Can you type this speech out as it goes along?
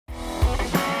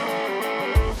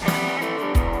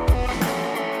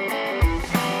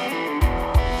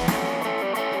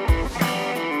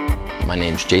My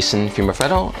name's Jason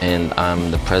Fiumefreddo, and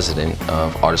I'm the president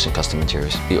of Artisan Custom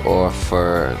Interiors. We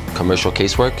offer commercial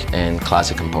casework and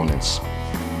closet components.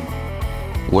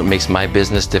 What makes my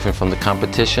business different from the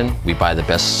competition? We buy the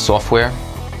best software,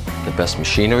 the best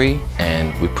machinery,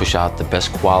 and we push out the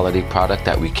best quality product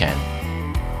that we can.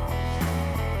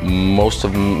 Most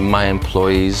of my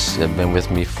employees have been with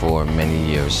me for many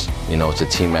years. You know, it's a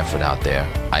team effort out there.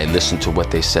 I listen to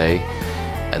what they say,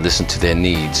 I listen to their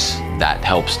needs. That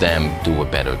helps them do a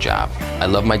better job. I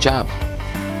love my job.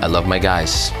 I love my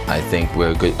guys. I think we're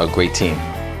a great team.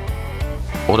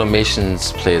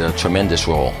 Automation's played a tremendous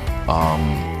role.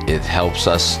 It helps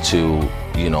us to,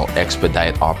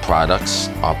 expedite our products,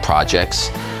 our projects.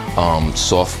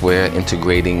 Software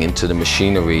integrating into the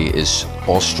machinery is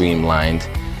all streamlined.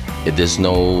 There's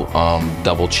no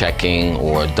double checking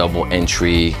or double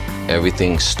entry.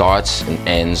 Everything starts and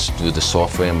ends through the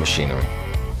software and machinery.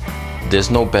 There's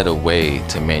no better way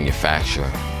to manufacture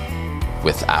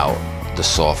without the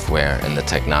software and the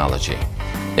technology.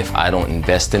 If I don't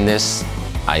invest in this,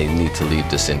 I need to leave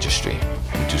this industry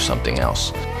and do something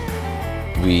else.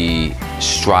 We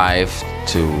strive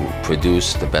to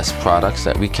produce the best products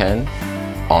that we can,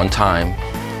 on time,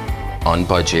 on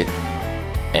budget,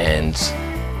 and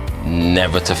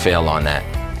never to fail on that.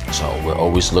 So we're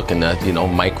always looking to,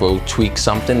 micro tweak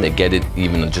something to get it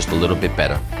even just a little bit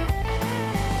better.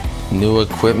 New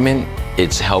equipment,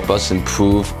 it's helped us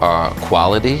improve our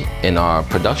quality and our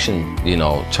production,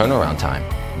 turnaround time.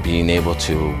 Being able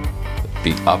to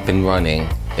be up and running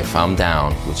if I'm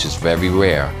down, which is very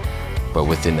rare, but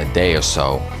within a day or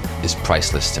so, is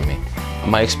priceless to me.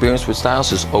 My experience with Stiles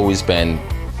has always been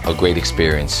a great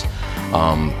experience.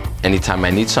 Anytime I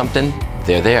need something,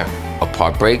 they're there. A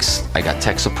part breaks, I got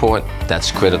tech support,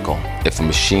 that's critical. If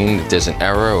there's an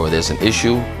error or there's an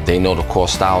issue, they know to call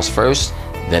Stiles first,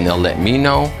 then they'll let me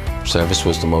know. Service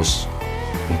was the most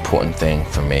important thing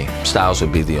for me. Stiles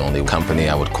would be the only company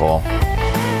I would call.